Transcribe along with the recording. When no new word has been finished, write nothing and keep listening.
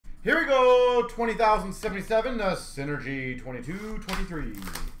Here we go, 20,077, Synergy 22-23.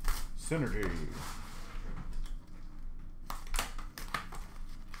 Synergy.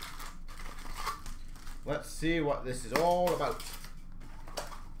 Let's see what this is all about.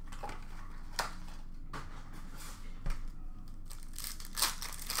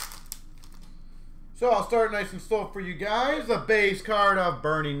 So I'll start nice and slow for you guys. The base card of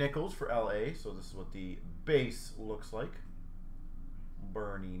Bernie Nichols for LA. So this is what the base looks like.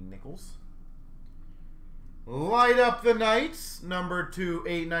 Bernie Nichols. Light Up the Nights, number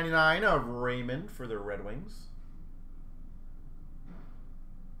 2/899 of Raymond for the Red Wings.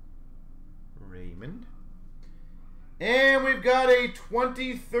 Raymond. And we've got a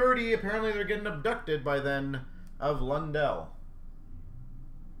 2030. Apparently they're getting abducted by then of Lundell.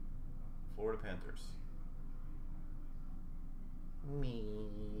 Florida Panthers. Me.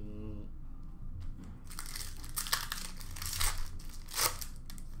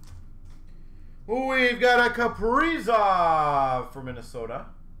 We've got a Kaprizov for Minnesota.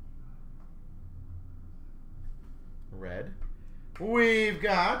 Red. We've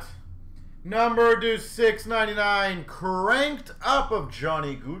got number 699 cranked up of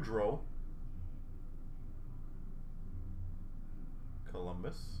Johnny Gaudreau.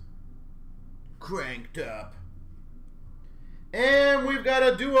 Columbus. Cranked up. And we've got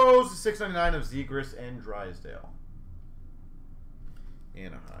a duos 699 of Zegras and Drysdale.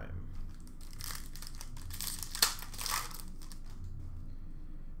 Anaheim.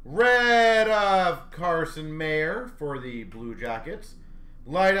 Red of Carson Mayer for the Blue Jackets.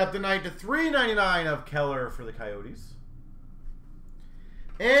 Light Up the Night to 399 of Keller for the Coyotes.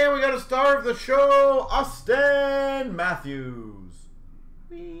 And we got a star of the show, Austin Matthews.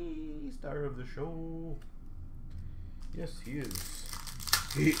 Whee, star of the show. Yes, he is.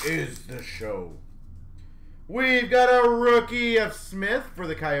 He is the show. We've got a rookie of Smith for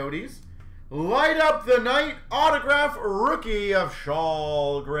the Coyotes. Light Up the Night autograph rookie of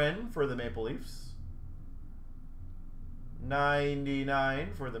Shalgren for the Maple Leafs.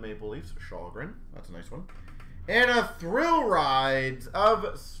 99 for the Maple Leafs, Shalgren. That's a nice one. And a Thrill Rides of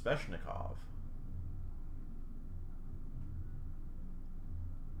Svechnikov.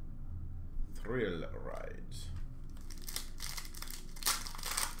 Thrill Rides.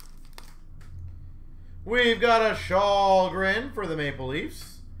 We've got a Shalgren for the Maple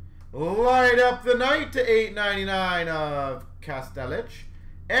Leafs. Light Up the Night to 899 of Kastelich.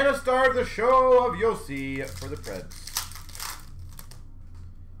 And a star of the show of Yossi for the Preds.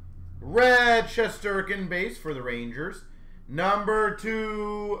 Red Shesterkin base for the Rangers. Number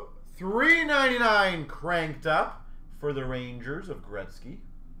 2/399 cranked up for the Rangers of Gretzky.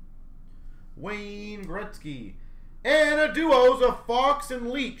 Wayne Gretzky. And a duos of Fox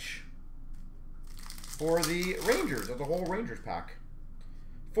and Leach for the Rangers, of the whole Rangers pack.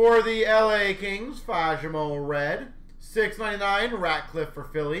 For the LA Kings, Fajimo Red. 699 Ratcliffe for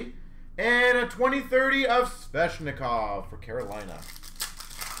Philly. And a 2030 of Svechnikov for Carolina.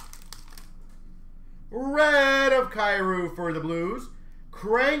 Red of Kyrou for the Blues.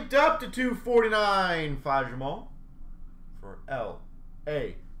 Cranked up to 249 Fajimo for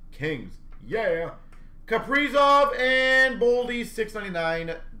LA Kings. Yeah. Kaprizov and Boldy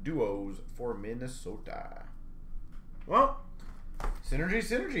 699 duos for Minnesota. Well,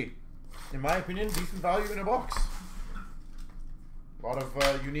 Synergy. In my opinion, decent value in a box. A lot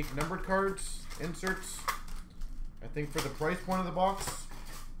of unique numbered cards, inserts. I think for the price point of the box,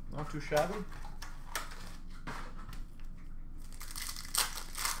 not too shabby.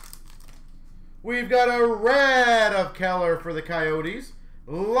 We've got a red of Keller for the Coyotes.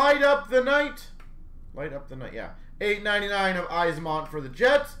 Light Up the Night. Light Up the Night, yeah. 899 of Eismont for the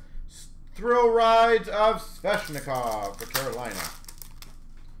Jets. Thrill Rides of Svechnikov for Carolina.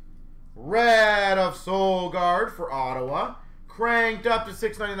 Red of Solgaard for Ottawa. Cranked up to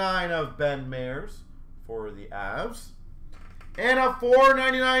 699 of Ben Mayers for the Avs. And a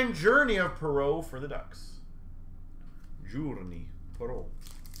 499 Journey of Perreault for the Ducks. Journey Perreault.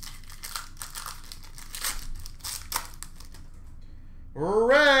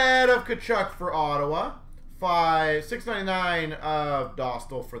 Red of Kachuk for Ottawa. 699 of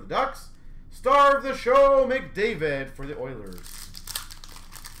Dostal for the Ducks. Star of the show, McDavid for the Oilers.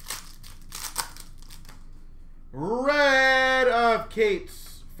 Red of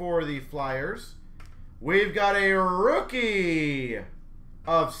Cates for the Flyers. We've got a rookie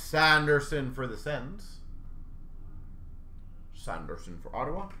of Sanderson for the Sens. Sanderson for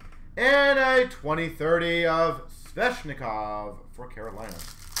Ottawa. And a 2030 of Svechnikov for Carolina.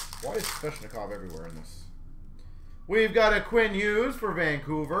 Why is Svechnikov everywhere in this? We've got a Quinn Hughes for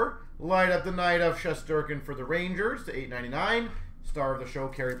Vancouver. Light Up the Night of Shesterkin for the Rangers to 899. Star of the show,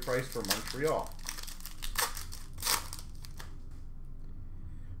 Carey Price for Montreal.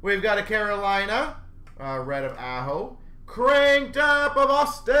 We've got a Carolina, red of Aho. Cranked up of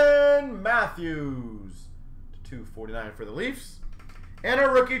Austin Matthews to 249 for the Leafs. And a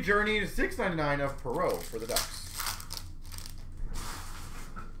rookie journey to 699 of Perreault for the Ducks.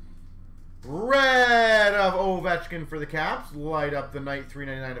 Red of Ovechkin for the Caps. Light up the night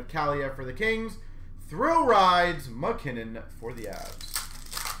 399 of Kaliev for the Kings. Thrill rides McKinnon for the Avs.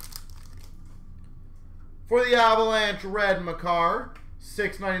 For the Avalanche, red Makar.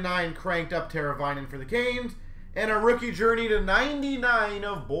 699 cranked up Teravainen for the Canes. And a rookie journey to 99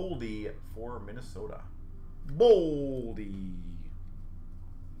 of Boldy for Minnesota. Boldy.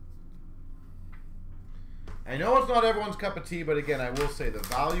 I know it's not everyone's cup of tea, but again, I will say the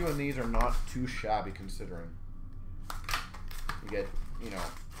value in these are not too shabby considering. You get,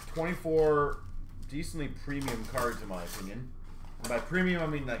 24 decently premium cards in my opinion. And by premium, I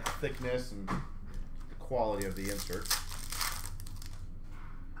mean like thickness and the quality of the insert.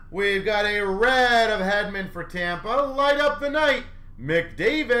 We've got a red of Hedman for Tampa. Light up the night.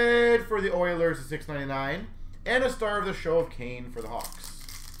 McDavid for the Oilers at 699. And a star of the show of Kane for the Hawks.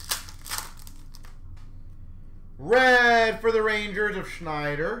 Red for the Rangers of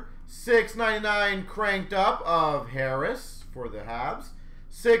Schneider. 699 cranked up of Harris for the Habs.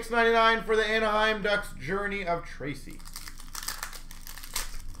 699 for the Anaheim Ducks journey of Tracy.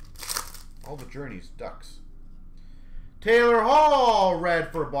 All the journeys, Ducks. Taylor Hall,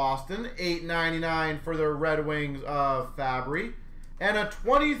 red for Boston. $8.99 for the Red Wings of Fabry. And a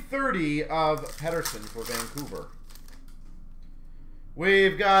 2030 of Pedersen for Vancouver.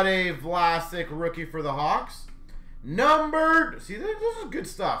 We've got a Vlasic rookie for the Hawks. Numbered, see, this is good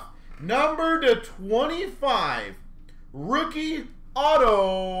stuff. Numbered to 25. Rookie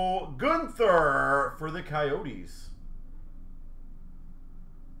auto Gunther for the Coyotes.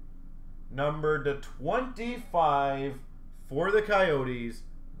 Numbered to 25 for the Coyotes,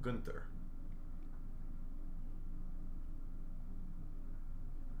 Gunther.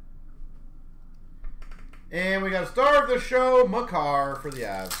 And we got a star of the show, Makar for the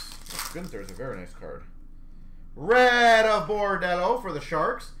Avs. Gunther is a very nice card. Red of Bordello for the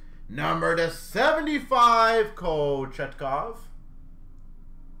Sharks. Number to 75, Kochetkov.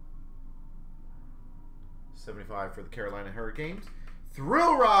 75 for the Carolina Hurricanes.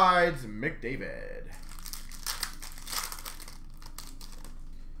 Thrill rides, McDavid.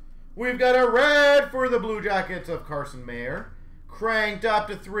 We've got a red for the Blue Jackets of Carson Mayer. Cranked up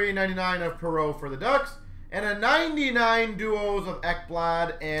to $3.99 of Perreault for the Ducks. And a 99 duos of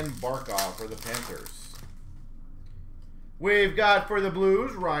Ekblad and Barkov for the Panthers. We've got for the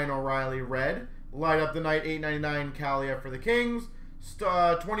Blues, Ryan O'Reilly red. Light up the night, $8.99 Kaliev for the Kings.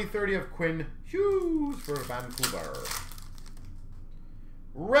 2030 of Quinn Hughes for Vancouver.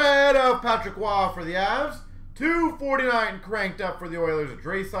 Red of Patrick Waugh for the Avs. $2.49 cranked up for the Oilers of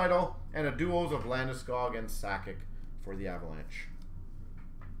Draisaitl. And a duos of Landeskog and Sakic for the Avalanche.